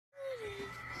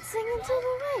singing to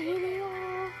the radio.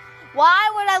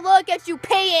 Why would I look at you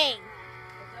peeing?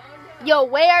 You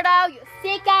weirdo, you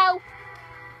sicko.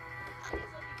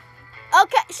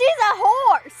 Okay, she's a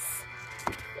horse.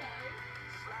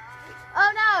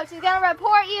 Oh no, she's gonna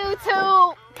report you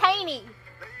to Caney.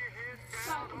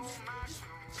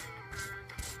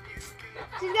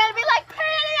 She's gonna be like,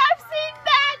 Penny, I've seen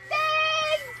bad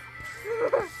things.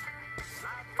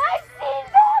 I've seen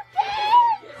bad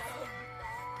things.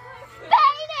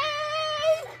 Penny,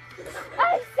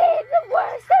 I've seen the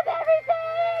worst of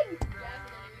everything.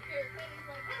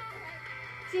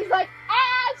 She's like,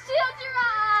 shield your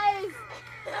eyes.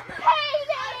 Penny,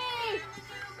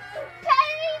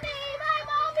 my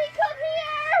mommy, come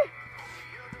here.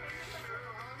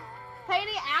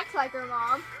 Penny acts like her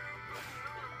mom.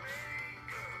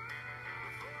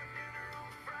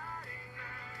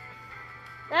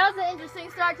 That was an interesting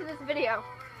start to this video.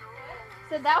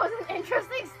 So that was an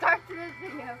interesting start to this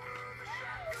video.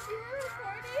 You were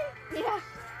recording? Yeah.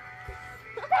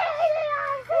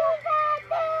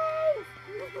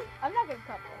 I'm not gonna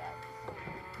cut that out.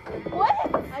 What?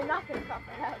 I'm not gonna cut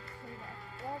that out.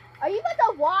 Are you about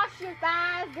to wash your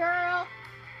thighs, girl?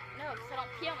 No, because I don't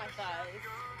pee on my thighs.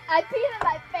 I peed in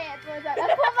my pants one time.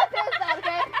 I pulled my pants out,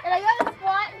 okay? And I got a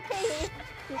squat and pee.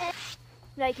 And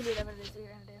now you can do whatever it is that you're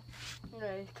gonna do.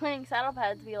 Anyways, cleaning saddle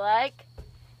pads be like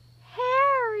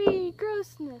hairy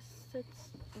grossness. It's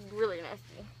really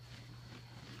nasty.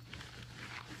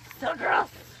 So gross.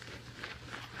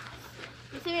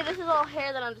 You see me? This is all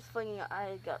hair that I'm just flinging.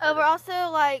 I got. Oh, we're also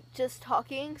like just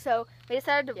talking, so we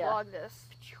decided to Yeah. vlog this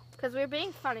because we're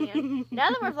being funny. And now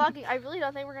that we're vlogging, I really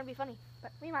don't think we're gonna be funny,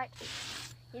 but we might.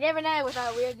 You never know with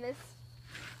our weirdness.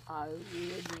 I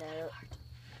would know.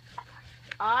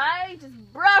 I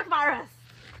just broke my wrist.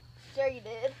 Sure you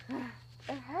did.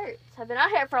 It hurts. I've been out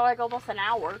here for like almost an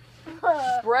hour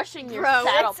brushing your Bro,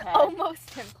 saddle it's pad. almost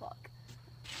 10 o'clock.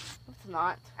 It's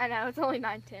not. I know, it's only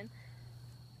 9:10.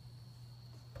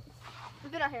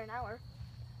 We've been out here an hour.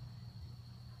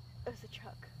 It was a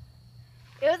truck.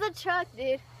 It was a truck,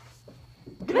 dude.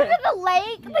 Remember the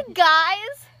lake, the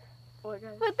guys Oh my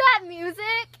god. with that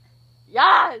music?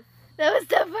 Yes! That was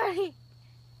so funny.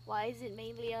 Why is it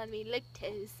mainly on me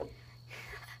lactose?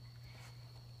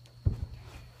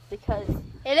 Because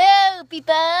Hello,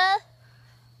 people.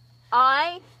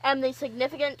 I am the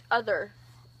significant other.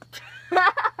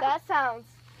 That sounds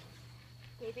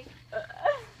creepy.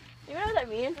 You know what that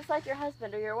means? It's like your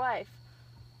husband or your wife.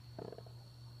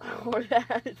 Or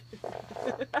that.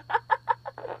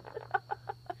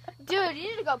 Dude, you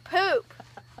need to go poop.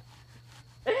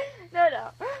 No.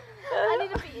 I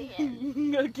need to pee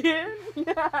again. Again?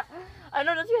 I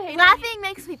know, don't you hate it? Laughing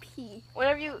makes me pee.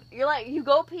 Whenever you're like, you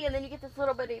go pee and then you get this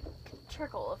little bitty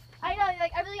trickle of I know,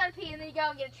 like, I really gotta pee, and then you go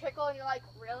and get a trickle, and you're like,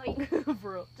 really? For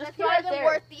real. Just That's pee not right even there.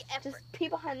 worth the effort. Just pee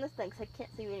behind this thing because I can't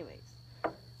see you anyways.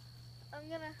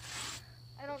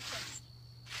 I don't trust.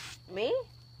 Me?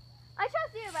 I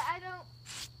trust you, but I don't know.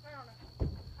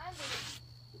 I'm leaving.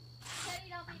 Teddy,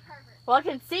 don't be perfect. Well, I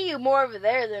can see you more over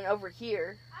there than over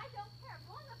here. I don't care. I'm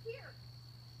going up here.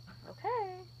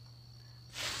 Okay.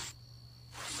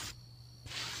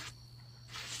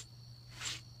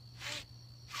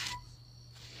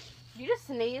 Did you just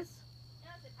sneeze?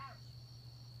 No, it's an ouch.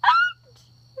 Ouch!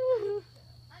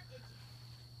 I'm itchy.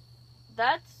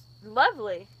 That's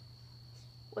lovely.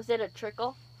 Was it a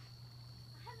trickle?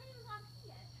 I haven't even gone pee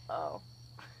yet. Oh.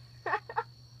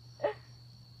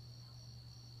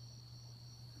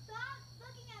 Stop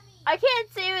looking at me. I can't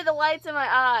see with the lights in my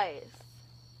eyes.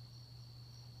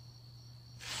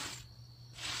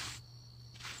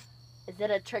 Is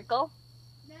it a trickle?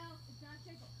 No, it's not a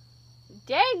trickle.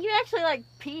 Dang, you actually like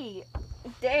pee.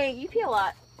 Dang, you pee a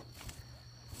lot.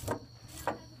 You know, it has a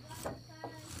black on the side.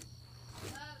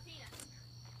 Peanut.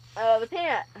 Oh, the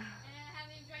peanut. And I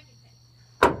haven't even drank anything.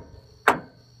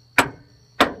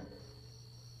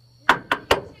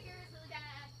 Sugar is really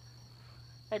bad.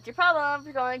 That's your problem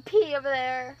for going pee over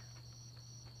there.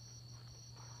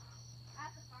 I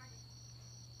have to fart it.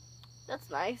 That's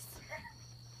nice.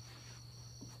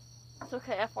 It's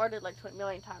okay, I farted like 20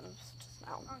 million times just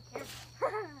now. On camera.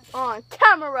 On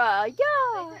camera, They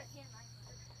yeah! said it can't like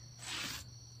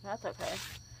That's okay.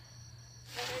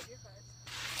 I heard your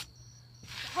farts.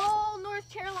 The whole North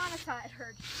Carolina side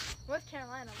heard. North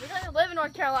Carolina. We don't even live in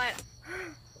North Carolina.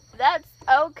 That's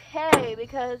okay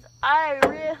because I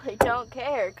really don't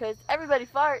care because everybody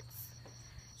farts.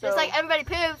 Just like everybody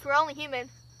poops, we're only human.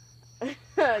 you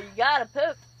gotta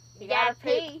poop. You gotta poop.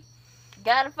 pee. You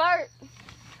gotta fart.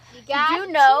 You Did got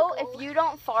you know if you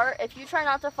don't fart, if you try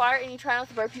not to fart and you try not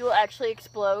to burp, you will actually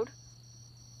explode?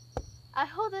 I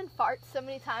hold in farts so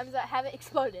many times that I haven't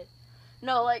exploded.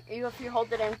 No, like if you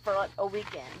hold it in for like a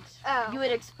weekend, Oh. you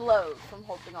would explode from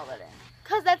holding all that in.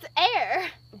 Because that's air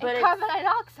But and carbon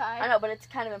dioxide. I know, but it's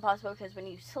kind of impossible because when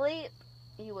you sleep,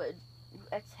 you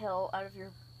exhale out of your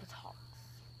buttocks.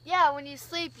 Yeah, when you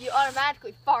sleep, you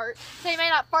automatically fart. So you may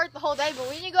not fart the whole day, but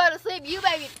when you go to sleep, you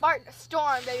baby fart in a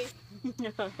storm, baby.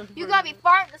 You gotta be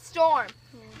farting in a storm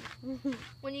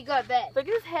when you go to bed. Look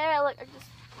at his hair. Look, I just.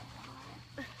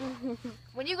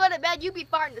 When you go to bed, you be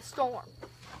farting in a storm.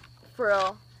 For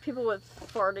real. People with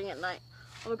farting at night.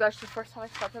 Oh my gosh, the first time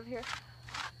I slept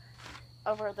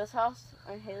over at this house,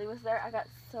 when Haley was there, I got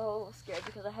so scared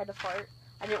because I had to fart.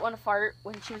 I didn't want to fart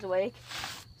when she was awake,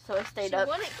 so I stayed up.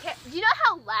 Wouldn't care. Do you know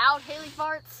how loud Haley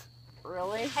farts?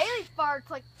 Really? Haley farts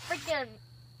like freaking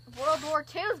World War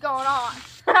II's going on.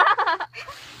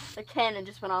 The cannon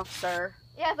just went off, sir.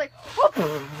 Yeah, it's like.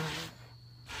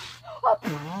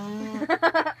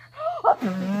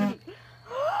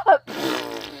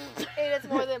 It is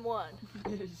more than one.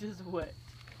 It's just wet.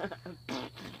 I've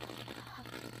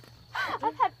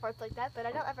had farts like that, but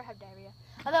I don't ever have diarrhea.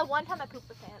 Although one time I pooped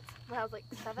my pants when I was like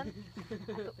 7. I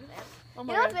pooped my pants. Oh You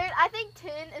my know what's God. weird? I think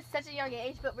 10 is such a young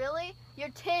age, but really, you're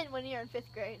 10 when you're in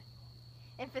 5th grade.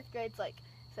 And 5th grade's like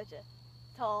such a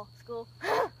tall school.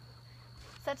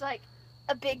 Such like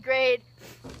a big grade.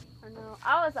 I know.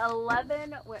 I was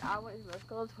 11 when I went to middle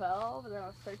school, 12, and then I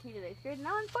was 13 in 8th grade, and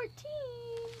now I'm 14.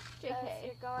 You're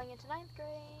JK. going into 9th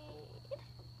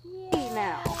grade. Yay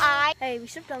now. Hey, we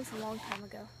should have done this a long time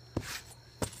ago.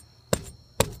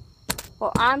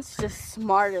 Well, I'm just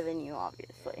smarter than you,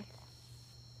 obviously.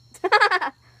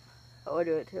 I would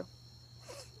do it too.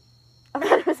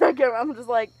 I'm just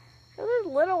like, there's a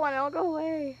little one, it'll go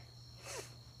away.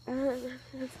 Oh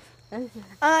my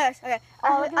gosh, okay.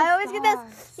 Oh, look at I the always get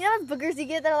those, stars. you know those boogers you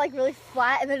get that are like really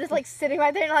flat and they're just like sitting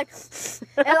right there and like,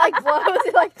 and it like blows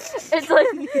and like, It's like,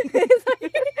 it's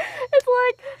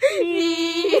like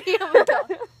me. Oh my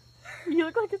God. You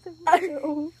look like it's a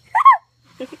video.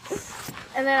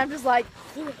 And then I'm just like,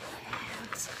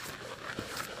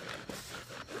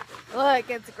 look,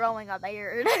 it's growing a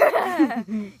beard.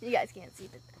 You guys can't see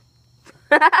it.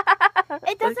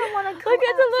 It doesn't want to go Look,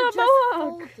 it's a out, little so just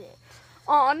mohawk. fold it.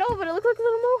 Oh no, but it looks like a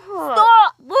little mohawk.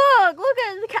 Stop! Look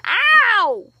at the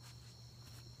ow!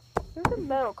 There's a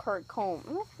metal card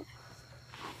comb.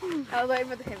 I was waiting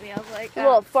for the hit me. I was like, A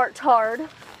little fart tard.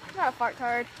 not a fart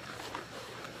card.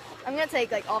 I'm gonna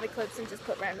take like all the clips and just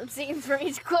put random scenes from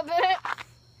each clip in it.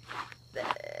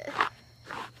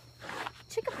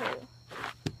 Chickapoo.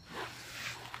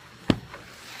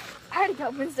 I already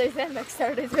got Wednesdays and next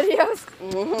Saturday's videos.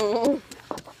 Mm-hmm.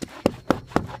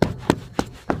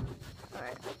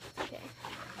 Alright, okay.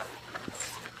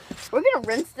 We're gonna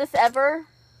rinse this ever.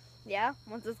 Yeah,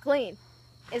 once it's clean.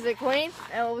 Is it clean?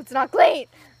 No, it's not clean.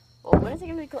 Well, when is it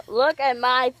gonna be clean? Look at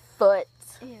my foot.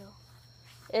 Ew.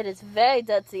 It is very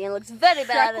dirty and looks very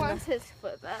bad. Shrek wants his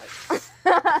foot back.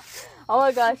 Oh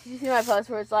my gosh, did you see my post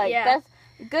where it's like, Yeah.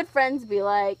 good friends be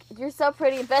like, you're so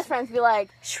pretty, and best friends be like,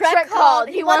 Shrek called.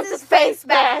 He wants his face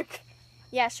back.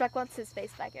 Yeah, Shrek wants his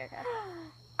face back, Erica.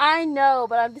 I know,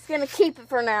 but I'm just gonna keep it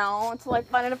for now until I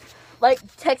find enough, like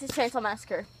Texas Chainsaw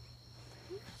Massacre.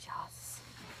 Yes.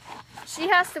 She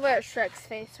has to wear Shrek's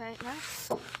face right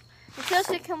now. Until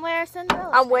she can wear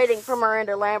Cinderella's I'm face. waiting for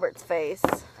Miranda Lambert's face.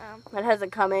 That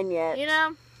hasn't come in yet. You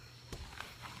know,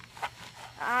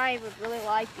 I would really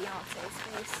like Beyonce's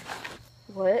face.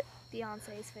 What?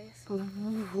 Beyonce's face.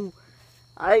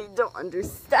 I don't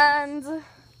understand.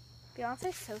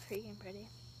 Beyonce's so freaking pretty.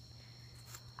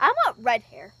 I want red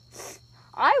hair.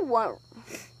 I want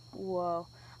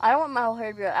I don't want my whole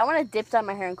hair to be red. I want to dip dye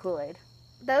my hair in Kool-Aid.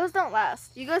 Those don't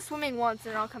last. You go swimming once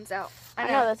and it all comes out. I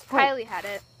know, that's the point. Kylie had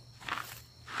it.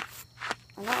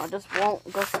 I know, I just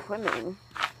won't go swimming.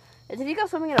 It's if you go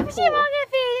swimming in a pool. She won't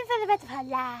get feelings for the rest of her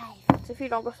life. It's if you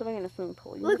don't go swimming in a swimming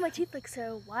pool. You Look, my teeth look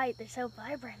so white. They're so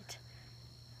vibrant.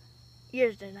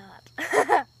 Yours do not.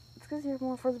 It's because you're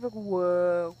more further back.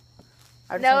 Whoa.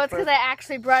 No, it's because I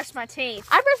actually brushed my teeth.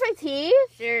 I brush my teeth.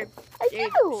 Sure. I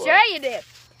do. Sure you do.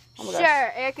 Oh my Sure,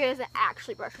 gosh. Erica doesn't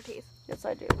actually brush her teeth. Yes,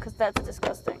 I do. Because that's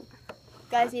disgusting.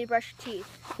 Guys need to brush your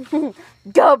teeth.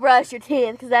 Go brush your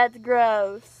teeth because that's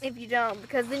gross. If you don't,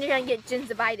 because then you're going to get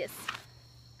gingivitis.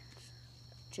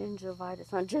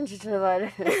 Gingivitis, not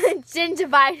gingivitis.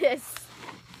 Gingivitis.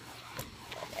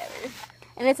 Whatever.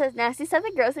 And it says nasty stuff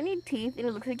that grows in your teeth and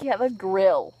it looks like you have a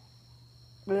grill.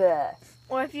 Blech.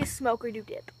 Or if you smoke or do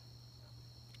dip.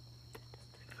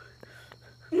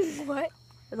 What?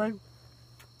 It's like,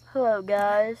 hello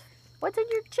guys. What's in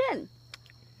your chin?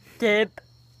 Dip.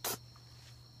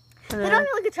 They don't even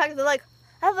look attractive. They're like,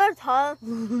 Have their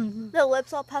tongue, the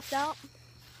lips all puffed out.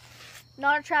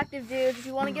 Not attractive dudes. If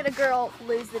you want to get a girl,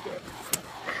 lose the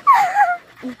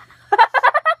dude.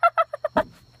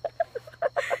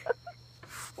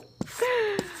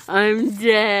 I'm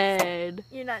dead.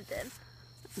 You're not dead.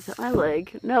 Is that my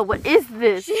leg? No, what is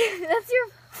this? That's your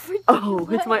freaking Oh,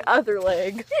 leg. it's my other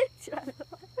leg.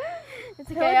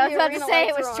 It's okay. I was about to say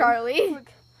it was Charlie.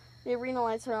 Look, the arena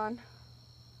lights are on.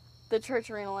 The church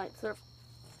arena lights are.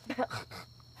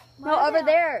 No, over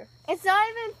there. It's not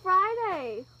even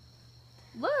Friday.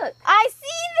 Look. I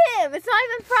see them. It's not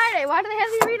even Friday. Why do they have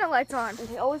the arena lights on?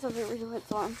 They always have the arena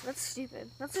lights on. That's stupid.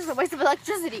 That's just a waste of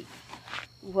electricity.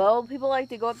 Well, people like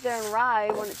to go up there and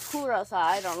ride when it's cooler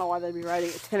outside. I don't know why they'd be riding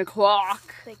at 10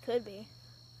 o'clock. They could be.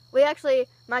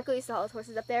 Michael used to haul his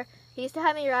horses up there. He used to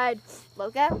have me ride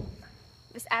Loca,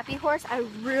 this Appy horse. I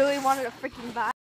really wanted to freaking buy.